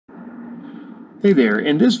Hey there,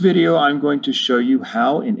 in this video I'm going to show you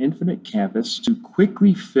how in Infinite Campus to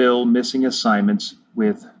quickly fill missing assignments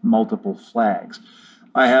with multiple flags.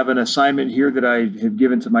 I have an assignment here that I have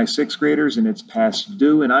given to my sixth graders and it's past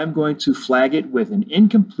due, and I'm going to flag it with an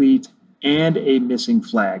incomplete and a missing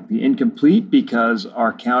flag. The incomplete because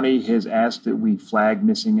our county has asked that we flag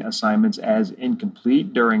missing assignments as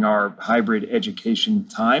incomplete during our hybrid education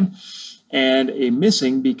time. And a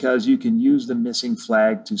missing because you can use the missing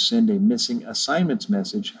flag to send a missing assignments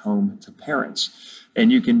message home to parents.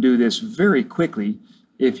 And you can do this very quickly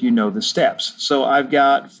if you know the steps. So I've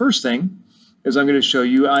got, first thing is I'm going to show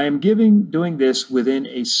you, I am doing this within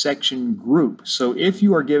a section group. So if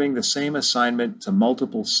you are giving the same assignment to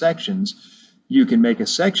multiple sections, you can make a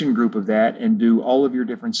section group of that and do all of your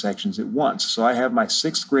different sections at once. So I have my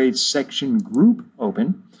sixth grade section group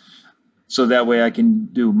open. So that way I can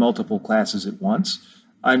do multiple classes at once.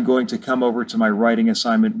 I'm going to come over to my writing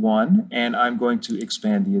assignment 1 and I'm going to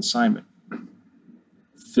expand the assignment.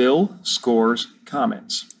 Fill scores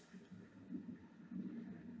comments.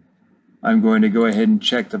 I'm going to go ahead and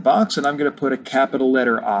check the box and I'm going to put a capital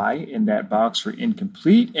letter I in that box for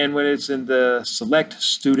incomplete. And when it's in the select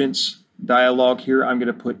students dialog here, I'm going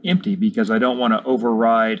to put empty because I don't want to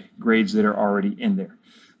override grades that are already in there.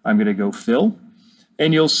 I'm going to go fill.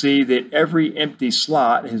 And you'll see that every empty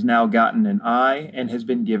slot has now gotten an I and has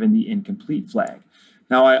been given the incomplete flag.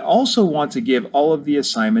 Now I also want to give all of the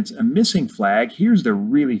assignments a missing flag. Here's the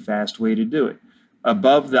really fast way to do it.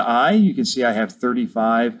 Above the I, you can see I have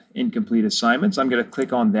 35 incomplete assignments. I'm going to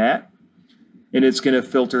click on that and it's going to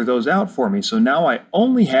filter those out for me. So now I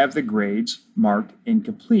only have the grades marked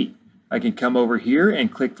incomplete. I can come over here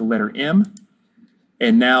and click the letter M,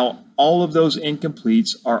 and now all of those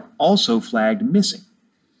incompletes are also flagged missing.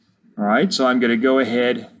 All right, so I'm going to go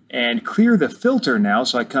ahead and clear the filter now.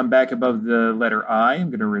 So I come back above the letter I. I'm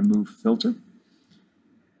going to remove filter.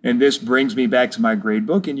 And this brings me back to my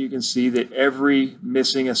gradebook, and you can see that every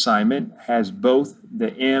missing assignment has both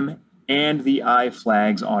the M and the I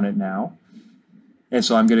flags on it now. And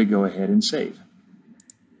so I'm going to go ahead and save.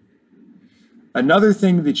 Another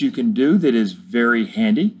thing that you can do that is very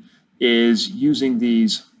handy is using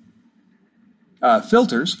these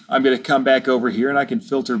filters. I'm going to come back over here and I can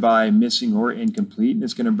filter by missing or incomplete, and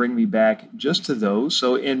it's going to bring me back just to those.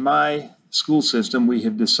 So in my school system, we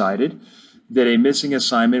have decided that a missing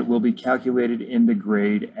assignment will be calculated in the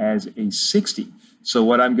grade as a 60. So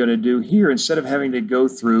what I'm going to do here, instead of having to go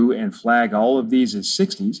through and flag all of these as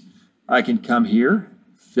 60s, I can come here,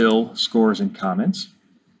 fill scores and comments,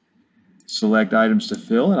 select items to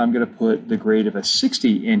fill, and I'm going to put the grade of a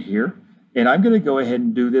 60 in here. And I'm going to go ahead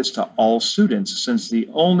and do this to all students, since the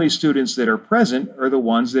only students that are present are the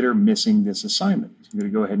ones that are missing this assignment. So I'm going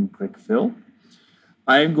to go ahead and click fill.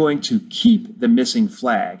 I am going to keep the missing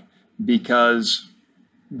flag because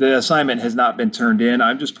the assignment has not been turned in.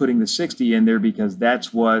 I'm just putting the 60 in there because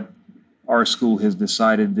that's what our school has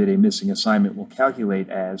decided that a missing assignment will calculate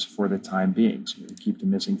as for the time being. So I'm going to keep the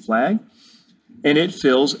missing flag. And it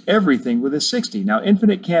fills everything with a 60. Now,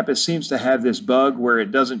 Infinite Campus seems to have this bug where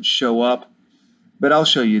it doesn't show up, but I'll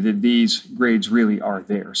show you that these grades really are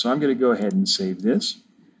there. So I'm going to go ahead and save this.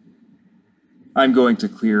 I'm going to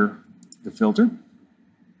clear the filter.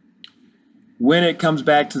 When it comes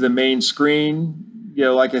back to the main screen,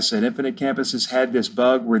 like I said, Infinite Campus has had this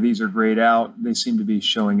bug where these are grayed out. They seem to be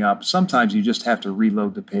showing up. Sometimes you just have to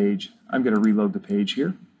reload the page. I'm going to reload the page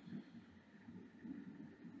here.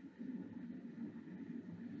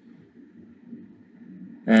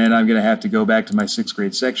 And I'm going to have to go back to my sixth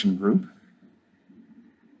grade section group.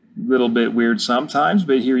 A little bit weird sometimes,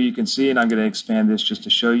 but here you can see, and I'm going to expand this just to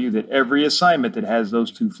show you that every assignment that has those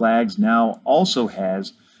two flags now also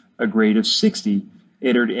has a grade of 60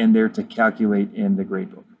 entered in there to calculate in the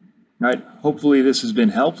gradebook. All right, hopefully this has been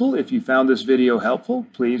helpful. If you found this video helpful,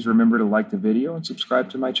 please remember to like the video and subscribe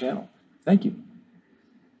to my channel. Thank you.